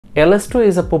LS2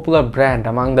 is a popular brand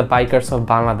among the bikers of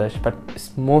Bangladesh, but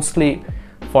it's mostly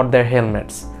for their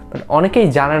helmets. But অনেকেই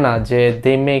জানে না যে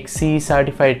they make CE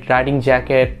certified riding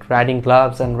jacket, riding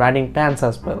gloves and riding pants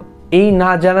as well. এই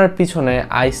না জানার পিছনে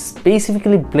I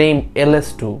specifically blame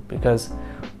LS2 because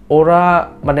ওরা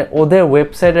মানে ওদের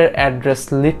ওয়েবসাইটের address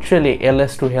literally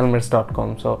ls2helmets.com,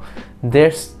 so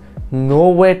there's no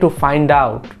way to find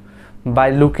out by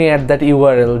looking at that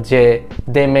URL যে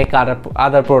they make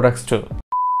other products too.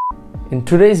 In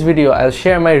today's video, I'll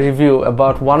share my review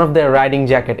about one of their riding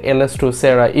jacket, LS2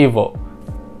 Serra EVO.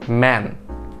 Man,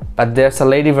 but there's a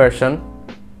lady version,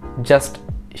 just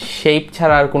shape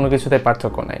ছাড়া আর কোনো কিছুতে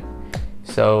পার্থক্য নাই.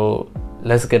 So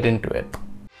let's get into it.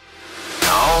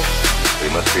 Now we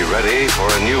must be ready for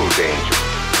a new danger,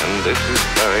 and this is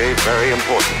very, very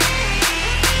important.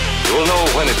 You will know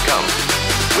when it comes,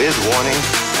 with warning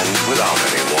and without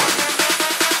any warning.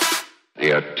 The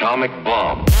atomic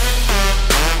bomb.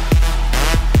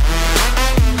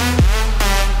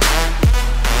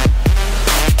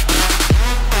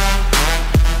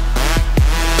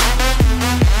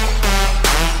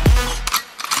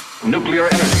 Nuclear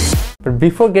energy. But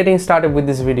before getting started with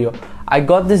this video, I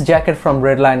got this jacket from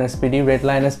Redline SPD.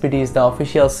 Redline SPD is the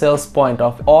official sales point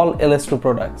of all LS2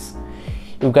 products.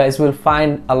 You guys will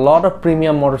find a lot of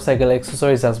premium motorcycle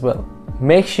accessories as well.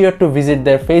 Make sure to visit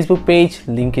their Facebook page,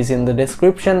 link is in the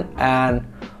description, and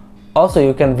also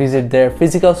you can visit their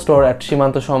physical store at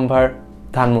Shimanto Shambhar,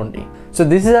 Dhanmondi. So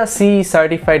this is a CE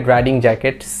certified riding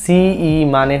jacket. CE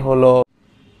mane holo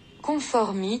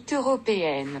Conformité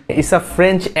européenne. It's a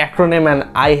French acronym and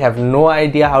I have no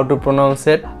idea how to pronounce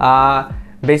it.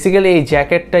 Basically এই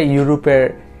জ্যাকেটটা ইউরোপের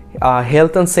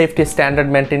health and safety standard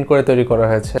maintain করে তৈরি করা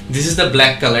হয়েছে। This is the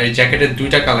black color. এই জ্যাকেটের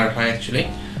দুইটা কালার হয় অ্যাকচুয়ালি।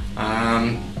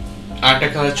 আরেকটা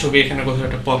কালার ছবি এখানে কোথাও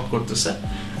একটা পপ করতেছে।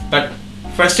 বাট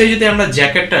ফার্স্টে যদি আমরা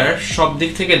জ্যাকেটটার সব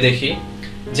দিক থেকে দেখি,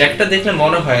 জ্যাকেটটা দেখলে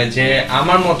মনে হয় যে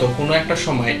আমার মতো কোনো একটা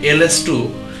সময় LS2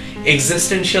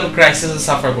 existential crisis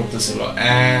সাফার করতেছিল,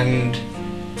 and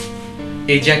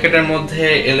এই জ্যাকেটের মধ্যে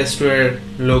LS2 এর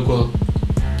logo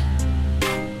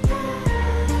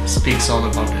speaks all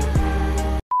about it.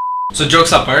 So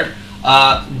jokes apart,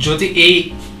 যদি এই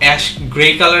অ্যাশ গ্রে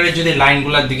কালারের যদি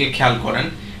লাইনগুলোর দিকে খেয়াল করেন,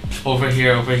 over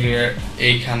here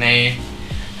এইখানে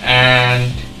and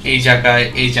এই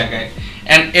জায়গায়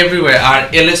and everywhere আর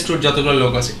LS2 এর যতগুলো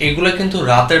লোগো আছে এগুলো কিন্তু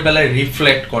রাতের বেলায়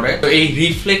রিফ্লেক্ট করে। তো এই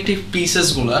রিফ্লেক্টিভ পিসেস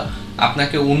গুলো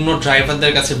আপনাকে অন্য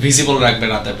ড্রাইভারদের কাছে ভিজিবল রাখবে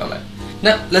রাতের বেলায়।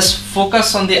 Now let's focus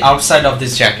on the outside of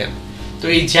this jacket. তো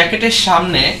এই জ্যাকেটের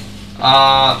সামনে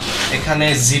এখানে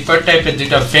জিপার টাইপের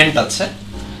দুটো ভেন্ট আছে,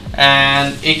 and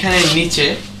এখানে নিচে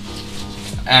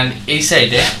and এই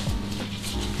সাইডে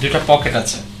দুটো পকেট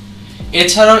আছে।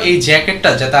 এছাড়াও এই জ্যাকেটটা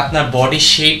যাতে আপনার বডি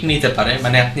শেপ নিতে পারে,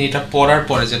 মানে আপনি এটা পরার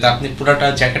পরে যাতে আপনি পুরোটা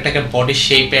জ্যাকেটটাকে বডি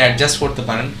শেপে অ্যাডজাস্ট করতে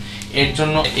পারেন, এর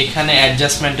জন্য এখানে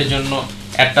অ্যাডজাস্টমেন্টের জন্য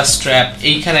একটা স্ট্র্যাপ,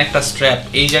 এইখানে একটা স্ট্র্যাপ,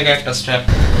 এই জায়গায় একটা strap.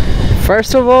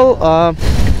 First of all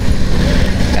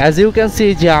as you can see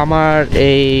যে আমার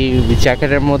এই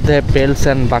জ্যাকেটের মধ্যে বেল্টস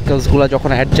অ্যান্ড বাকেলসগুলো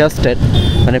যখন অ্যাডজাস্টেড,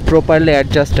 মানে প্রপারলি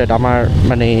অ্যাডজাস্টেড, আমার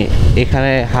মানে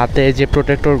এখানে হাতে যে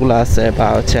প্রোটেক্টরগুলো আছে বা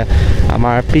হচ্ছে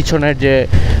আমার পিছনের যে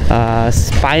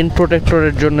স্পাইন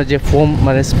প্রোটেক্টরের জন্য যে ফোম,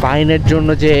 মানে স্পাইনের জন্য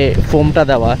যে ফোমটা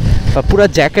দেওয়া, বা পুরো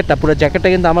জ্যাকেটটা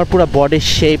কিন্তু আমার পুরো বডি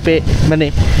শেপে মানে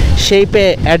শেপে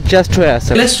অ্যাডজাস্ট হয়ে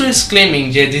আছে। LS2 is claiming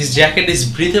যে this jacket is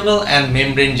breathable and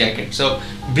membrane jacket. So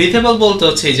breathable বলতে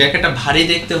হচ্ছে এই জ্যাকেটটা ভারী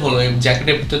দেখতে হলো এই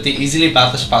জ্যাকেটের ভিতরে ইজিলি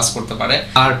বাতাস পাস করতে পারে,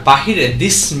 আর বাহিরে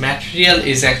this material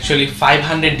is actually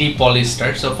 500D polyester.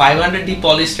 So 500D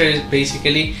polyester is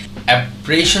basically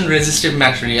abrasion resistive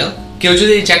material. কেউ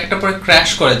যদি এই জ্যাকেটটা পরে ক্র্যাশ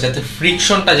করে যাতে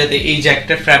ফ্রিকশনটা যাতে এই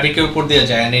জ্যাকেটের ফ্যাব্রিকের উপর দিয়ে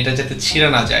যায় আর এটা যাতে ছিঁড়ে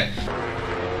না যায়।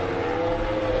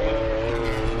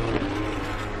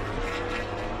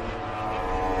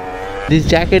 This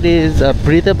jacket is a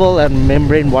breathable and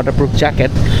membrane waterproof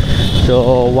jacket. তো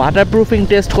ওয়াটারপ্রুফিং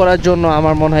টেস্ট করার জন্য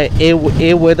আমার মনে হয়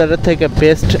এই ওয়েদারের থেকে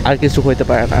বেস্ট আর কিছু হইতে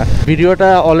পারে না। ভিডিওটা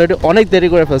অলরেডি অনেক দেরি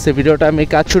করে ফেলছে। ভিডিওটা আমি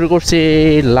কাজ শুরু করছি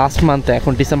লাস্ট মান্থে,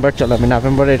 এখন ডিসেম্বর চলে, আমি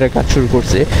নভেম্বরে এটা কাজ শুরু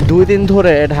করছি। 2 দিন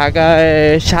ধরে ঢাকায়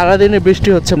সারাদিনে বৃষ্টি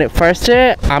হচ্ছে। মানে ফার্স্টে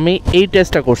আমি এই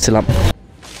টেস্টটা করছিলাম,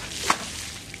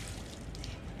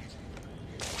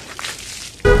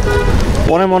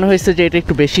 মনে হয়েছে যে এটা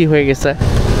একটু বেশি হয়ে গেছে,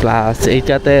 প্লাস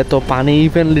এইটাতে তো পানি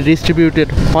ইভেনলি ডিস্ট্রিবিউটেড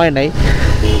হয় নাই।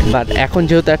 বাট এখন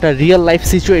যেহেতু একটা রিয়েল লাইফ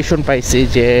সিচুয়েশন পাইছি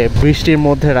যে বৃষ্টির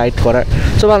মধ্যে রাইড করার,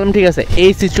 সো ভাবলাম ঠিক আছে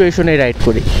এই সিচুয়েশনে রাইড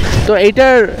করি। তো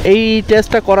এই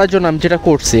টেস্টটা করার জন্য আমি যেটা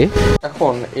করছি,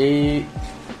 এখন এই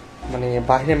মানে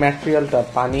বাইরের ম্যাটেরিয়ালটা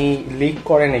পানি লিক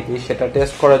করে নাকি সেটা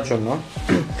টেস্ট করার জন্য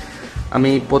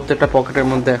আমি প্রত্যেকটা পকেটের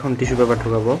মধ্যে এখন টিস্যু পেপার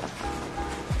ঢোকাবো।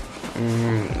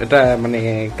 এটা মানে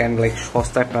কাইন্ড লাইক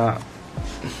সস্তা একটা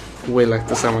ওয়ে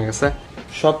লাগতেছে আমার কাছে।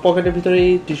 সব পকেটের ভিতরেই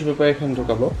টিস্যু পেপার এখানে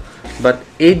ঢোকাবো, বাট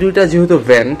এই দুইটা যেহেতু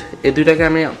ভেন্ট, এই দুইটাকে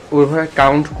আমি ওইভাবে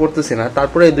কাউন্ট করতেছি না,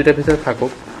 তারপরে এই দুইটার ভিতরে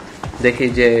থাকুক, দেখি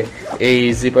যে এই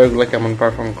জিপারগুলো কেমন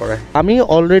পারফর্ম করে। আমি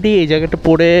অলরেডি এই জায়গাটা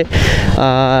পরে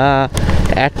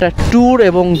একটা ট্যুর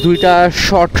এবং 2টা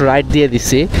শর্ট রাইড দিয়ে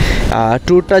দিছি।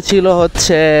 ট্যুরটা ছিল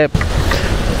হচ্ছে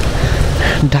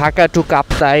ঢাকা টু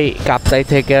কাপ্তাই, কাপ্তাই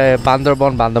থেকে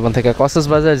বান্দরবন, বান্দরবন থেকে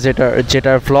কক্সবাজার,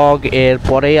 যেটার ভ্লগ এর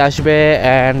পরেই আসবে।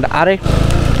 অ্যান্ড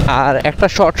আর একটা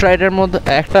শর্ট রাইডের মধ্যে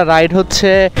একটা রাইড হচ্ছে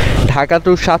ঢাকা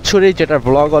টু সাতছড়ি, যেটার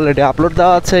ভ্লগ অলরেডি আপলোড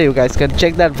দেওয়া আছে। You guys can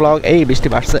check that vlog. এই বৃষ্টি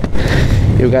বাড়ছে।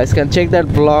 You guys can check that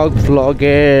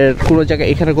ভ্লগের কোনো জায়গায়,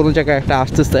 এখানে কোনো জায়গায় একটা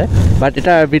আসতেছে, বাট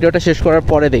এটা ভিডিওটা শেষ করার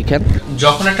পরে দেখেন।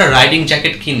 যখন একটা রাইডিং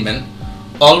জ্যাকেট কিনবেন,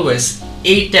 অলওয়েজ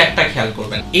এই ট্যাগটা খেয়াল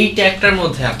করবেন। এই ট্যাগটার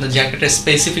মধ্যে আপনার জ্যাকেটের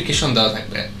স্পেসিফিকেশন দেওয়া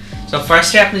থাকবে। সো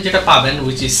ফার্স্টে আপনি যেটা পাবেন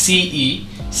উইচ ইজ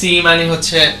সিই মানে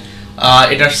হচ্ছে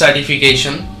এটার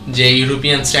সার্টিফিকেশন, যে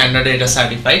ইউরোপিয়ান স্ট্যান্ডার্ডে এটা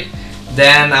সার্টিফাইড।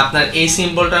 দেন আপনার এই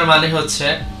সিম্বলটার মানে হচ্ছে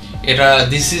এটা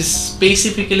this is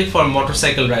specifically for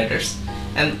motorcycle Riders.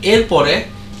 And এরপরে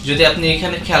যদি আপনি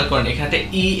এখানে খেয়াল করেন, এখানে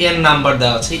ইএন নাম্বার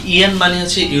দেওয়া আছে। ইএন মানে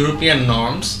হচ্ছে ইউরোপিয়ান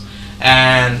নর্মস,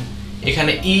 অ্যান্ড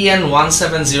এখানে EN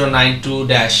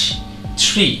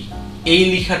 17092-3 এই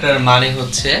লেখাটার মানে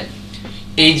হচ্ছে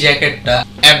এই জ্যাকেটটা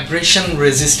অ্যাব্রেশন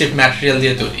রেজিস্টিভ ম্যাটেরিয়াল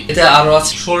দিয়ে তৈরি। এটা আরো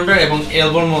আছে শোল্ডার এবং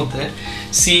এলবোর মধ্যে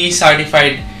CE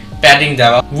সার্টিফাইড প্যাডিং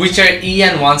দেওয়া, which are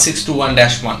EN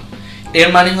 1621-1। এর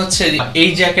মানে হচ্ছে এই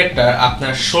জ্যাকেটটা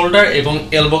আপনার শোল্ডার এবং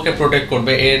এলবোকে প্রোটেক্ট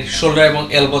করবে। এর শোল্ডার এবং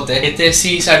এলবোতে এতে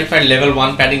CE সার্টিফাইড লেভেল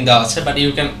 1 প্যাডিং দেওয়া আছে, but you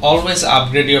can always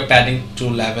upgrade your padding two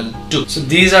level 2। So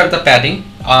this are the padding.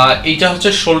 এইটা হচ্ছে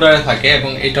শোল্ডারে থাকে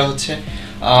এবং এটা হচ্ছে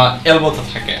এলবোতে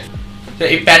থাকে। তো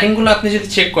এই প্যাডিংগুলো আপনি যদি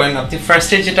চেক করেন, আপনি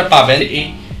ফার্স্টে যেটা পাবেন, এই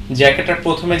জ্যাকেটের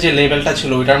প্রথমে যে লেভেলটা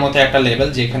ছিল ওইটার মধ্যে একটা লেভেল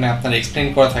যেখানে আপনার এক্সপ্লেইন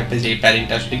করা থাকবে যে এই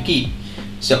প্যাডিংটা আসলে কি।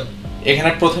 সো এখানে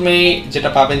প্রথমেই যেটা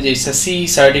পাবেন যে ইটস CE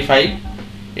সার্টিফাইড,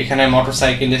 এখানে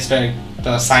মোটরসাইকেলিস্টের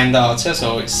একটা সাইন দেওয়া আছে। So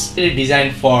it's design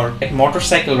for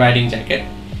motorcycle riding jacket.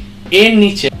 এর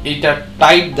নিচে এটা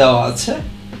টাইপ দেওয়া আছে,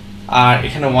 আর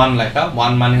এখানে 1 লেখা।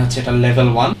 1 মানে হচ্ছে এটা লেভেল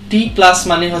 1, T+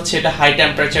 মানে হচ্ছে এটা হাই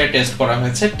টেম্পারেচারে টেস্ট করা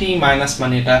হয়েছে, T-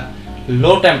 মানে এটা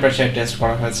লো টেম্পারেচারে টেস্ট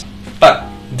করা হয়েছে। বাট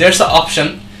দেয়ারস আ অপশন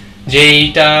যে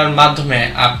এইটার মাধ্যমে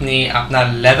আপনি আপনার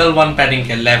লেভেল 1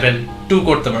 প্যাডিংকে লেভেল 2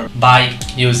 করতে পারবেন বাই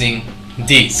ইউজিং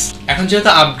দিস। এখন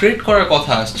যেহেতু আপগ্রেড করার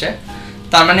কথা আসছে,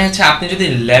 তার মানে হচ্ছে আপনি যদি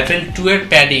লেভেল 2 এর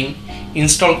প্যাডিং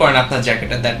ইনস্টল করেন আপনার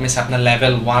জ্যাকেটে, দ্যাট মিনস আপনার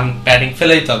লেভেল 1 প্যাডিং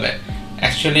ফেলে দিতে হবে।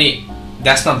 Actually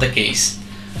that's not the case.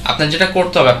 আপনার যেটা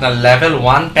করতে হবে, আপনার লেভেল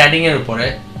 1 প্যাডিং এর উপরে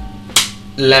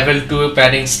লেভেল 2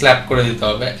 প্যাডিং স্ল্যাপ করে দিতে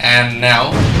হবে। And now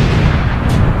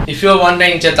if you R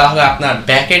wandering যে তাহলে আপনার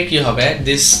ব্যাকের কি হবে,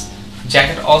 this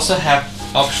jacket also have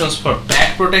options for back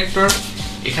protector.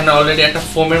 এখানে অলরেডি একটা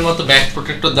ফোমের মতো ব্যাক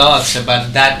প্রোটেক্টর দেওয়া আছে, but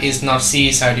that is not CE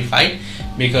certified,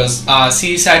 because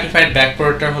CE certified back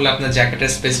protector হলে আপনার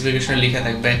জ্যাকেটের স্পেসিফিকেশন লিখে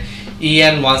থাকবে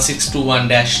EN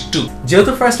 1621-2।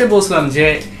 যেহেতু ফার্স্টে বলছিলাম যে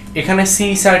এখানে CE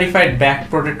সার্টিফাইড ব্যাক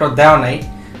প্রোটেক্টর দেওয়া নাই,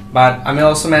 বাট আমি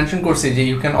অলসো মেনশন করছি যে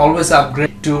you can always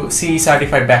upgrade two CE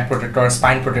certified back protector,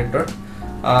 spine protector.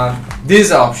 This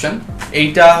is option.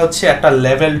 এইটা হচ্ছে একটা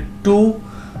লেভেল 2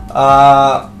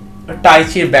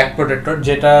 টাইচির ব্যাক প্রোটেক্টর,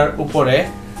 যেটার উপরে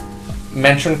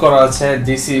মেনশন করা আছে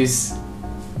দিস ইজ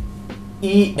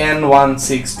EN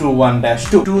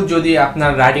 1621-2। যদি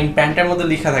আপনার রাইডিং প্যান্টের মধ্যে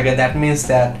লেখা থাকে, that means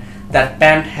that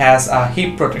pant has a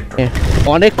hip protector.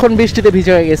 অনেকক্ষণ বৃষ্টিতে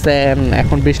ভিজে হয়ে গেছে,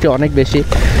 এখন বৃষ্টি অনেক বেশি।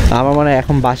 আমার মনে হয়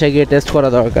এখন বাসায় গিয়ে টেস্ট করা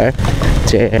দরকার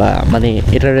যে মানে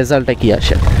এটার রেজাল্টটা কি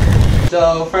আসে। তো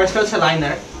ফার্স্ট হচ্ছে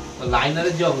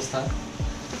লাইনারের যে অবস্থা,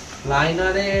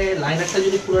 লাইনারটা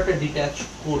যদি পুরোটা ডিট্যাচ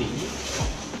করি,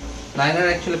 লাইনার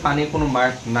অ্যাকচুয়ালি পানির কোনো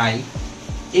মার্ক নাই।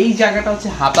 এই জায়গাটা হচ্ছে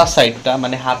হাতার সাইডটা,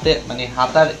 মানে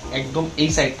হাতার একদম এই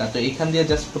সাইডটা, তো এখান দিয়ে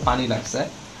জাস্ট একটু পানি লাগছে,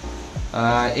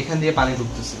 এখান দিয়ে পানি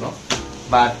ঢুকতেছিল,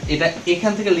 বাট এটা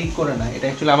এখান থেকে লিক করে না। এটা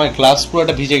অ্যাকচুয়ালি আমার গ্লাভস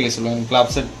পুরোটা ভিজে গেছিল,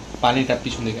 গ্লাভসের পানিটা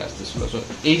পিছন দিকে আসতেছিল। সো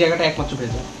এই জায়গাটা একমাত্র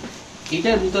ভেজা।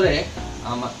 এটার ভিতরে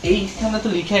আমার এইখানে তো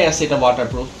লিখাই আছে এটা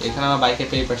ওয়াটারপ্রুফ। এখানে আমার বাইকে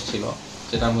পেপারস ছিল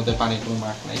যেটার মধ্যে পানির কোনো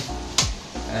মার্ক নাই।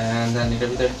 অ্যান্ড দেন এটার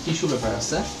ভিতরে টিস্যু পেপার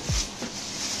আছে,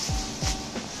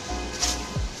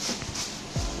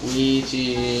 which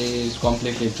is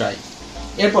completely dry.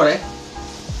 এরপরে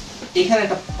এখানে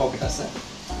একটা পকেট আছে,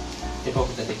 এই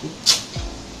পকেটটা দেখি,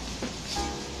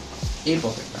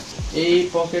 এই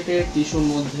পকেটের টিস্যুর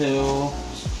মধ্যেও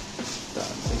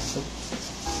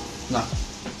না,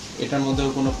 এটার মধ্যেও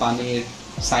কোনো পানির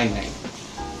সাইন নাই।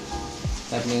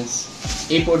 দ্যাট মিনস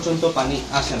এই পর্যন্ত পানি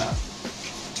আসে না।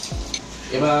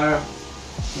 এবার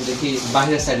দেখি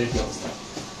বাইরের সাইডের কি অবস্থা।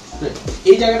 তো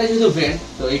এই জায়গাটা যেহেতু ভেন্ট,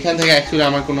 তো এখান থেকে অ্যাকচুয়ালি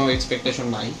আমার কোনো এক্সপেকটেশন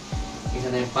নাই।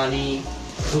 এখানে পানি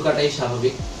ঢোকাটাই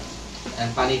স্বাভাবিক,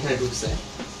 এন্ড পানি এখানে ঢুকছে,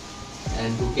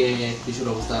 এন্ড ঢুকে কিছুর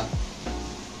অবস্থা।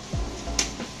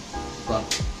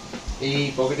 এই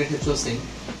পকেটের ক্ষেত্রেও সেম।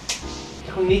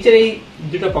 এখন নিচের এই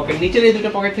দুটো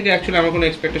পকেট থেকে অ্যাকচুয়ালি আমার কোনো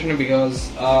এক্সপেকটেশন নেই, বিকজ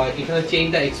এখানে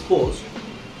চেইনটা এক্সপোজ,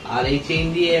 আর এই চেইন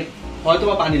দিয়ে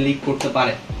হয়তোবা পানি লিক করতে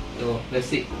পারে। তো লেটস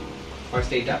সি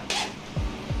ফার্স্ট এইটা,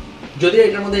 যদিও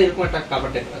এটার মধ্যে এরকম একটা কভার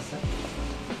টাইপ আছে।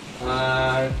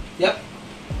 আর ইয়াপ,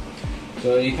 তো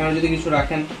এখানে যদি কিছু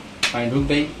রাখেন পানি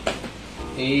ঢুকবেই,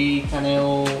 এইখানেও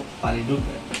পানি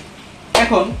ঢুকবে।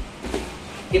 এখন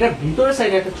এটার ভিতরের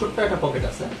সাইডে একটা ছোট্ট একটা পকেট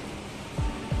আছে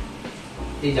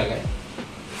এই জায়গায়,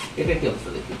 এটা কি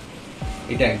অবস্থা দেখি,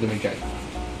 এটা একদমই ড্রাই।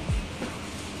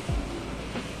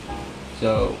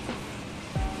 সো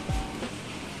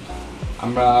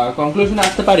আমরা কনক্লুশনে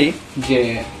আসতে পারি যে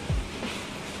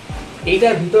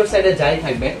এইটার ভিতর সাইডে যাই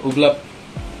থাকবে ওগুলা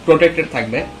প্রোটেক্টেড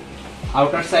থাকবে,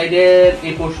 আউটার সাইডের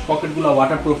এই পকেটগুলো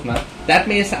ওয়াটারপ্রুফ না। দ্যাট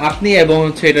মিনস আপনি এবং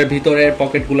হচ্ছে এটার ভিতরের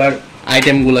পকেটগুলোর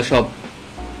আইটেমগুলো সব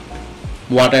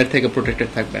ওয়াটার থেকে প্রোটেক্টেড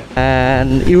থাকবে।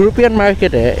 অ্যান্ড ইউরোপিয়ান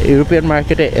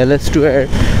মার্কেটে LS2 এর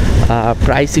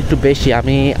প্রাইস একটু বেশি।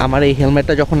 আমি আমার এই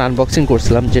হেলমেটটা যখন আনবক্সিং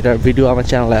করছিলাম, যেটার ভিডিও আমার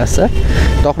চ্যানেলে আছে,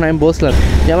 তখন আমি বলছিলাম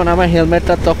যেমন আমার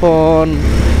হেলমেটটা তখন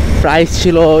প্রাইস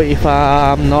ছিল, if I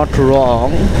am not wrong,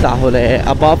 তাহলে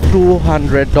অ্যাবাভ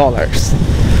 $200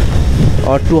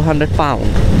 or 200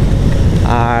 পাউন্ড।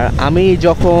 আর আমি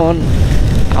যখন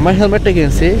আমার হেলমেটটা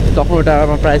কিনছি তখন ওটা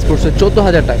আমার প্রাইস পড়ছে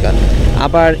 14,000 টাকা।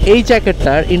 আবার এই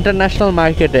জ্যাকেটটার ইন্টারন্যাশনাল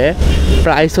মার্কেটে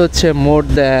প্রাইস হচ্ছে মোর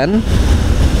দ্যান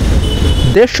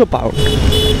 150 পাউন্ড,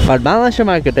 বাট বাংলাদেশের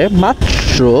মার্কেটে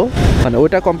মাত্র, মানে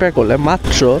ওইটা কম্পেয়ার করলে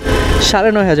মাত্র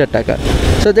 9,500 টাকা।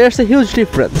 So there's a huge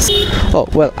difference. O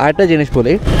well, আরেকটা জিনিস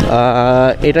বলি,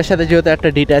 এটার সাথে যেহেতু একটা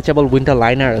ডিট্যাচেবল উইন্টার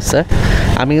লাইনার আছে,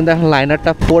 আমি কিন্তু এখন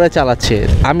লাইনারটা পরে চালাচ্ছি।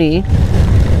 আমি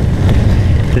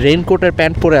রেইনকোটের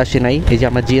প্যান্ট পরে আসি নাই, এই যে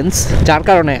আমার জিন্স, যার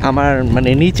কারণে আমার মানে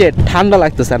নিচে ঠান্ডা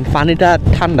লাগতেছে। পানিটা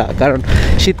ঠান্ডা, কারণ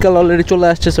শীতকাল অলরেডি চলে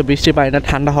আসছে, সো বৃষ্টি পানি না,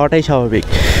 ঠান্ডা হওয়াটাই স্বাভাবিক।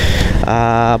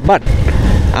 বাট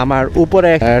আমার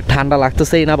উপরে ঠান্ডা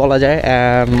লাগতেছেই না বলা যায়,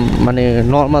 মানে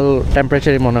নর্মাল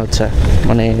টেম্পারেচারই মনে হচ্ছে,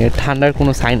 মানে ঠান্ডার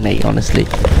কোনো সাইন নেই অনেস্টলি।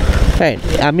 রাইট,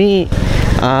 আমি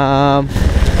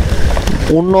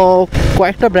অন্য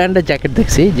কয়েকটা ব্র্যান্ডের জ্যাকেট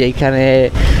দেখছি যেখানে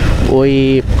ওই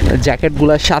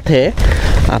জ্যাকেটগুলোর সাথে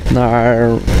আপনার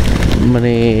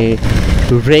মানে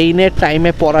রেইনের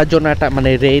টাইমে পরার জন্য একটা মানে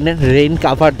রেইন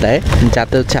কাভার দেয়,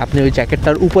 যাতে হচ্ছে আপনি ওই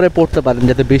জ্যাকেটটার উপরে পড়তে পারেন,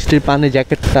 যাতে বৃষ্টির পানি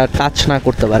জ্যাকেটটা টাচ না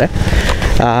করতে পারে।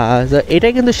 এটা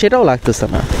কিন্তু সেটাও লাগতেছে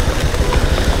না।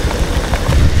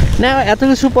 না, এত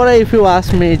কিছু পরে ইফ ইউ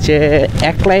আস্ক মি যে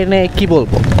এক লাইনে কি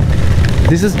বলবো,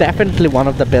 this is definitely one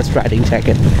of the best riding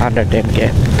jacket under 10K,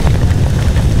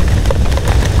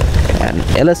 and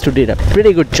LS2 did a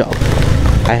pretty good job.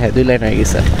 হ্যাঁ, 2 লাইন হয়ে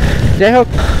গেছে। যাই হোক,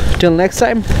 টিল নেক্সট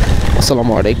টাইম,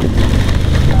 আসসালামু আলাইকুম।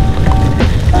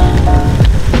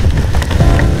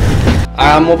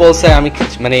 আর আম্মু বলছে আমি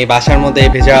মানে বাসার মধ্যে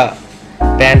ভেজা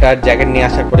প্যান্ট আর জ্যাকেট নিয়ে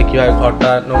আসার পরে কিভাবে ঘরটা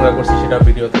নোংরা করছি সেটা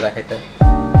ভিডিওতে দেখাইতে।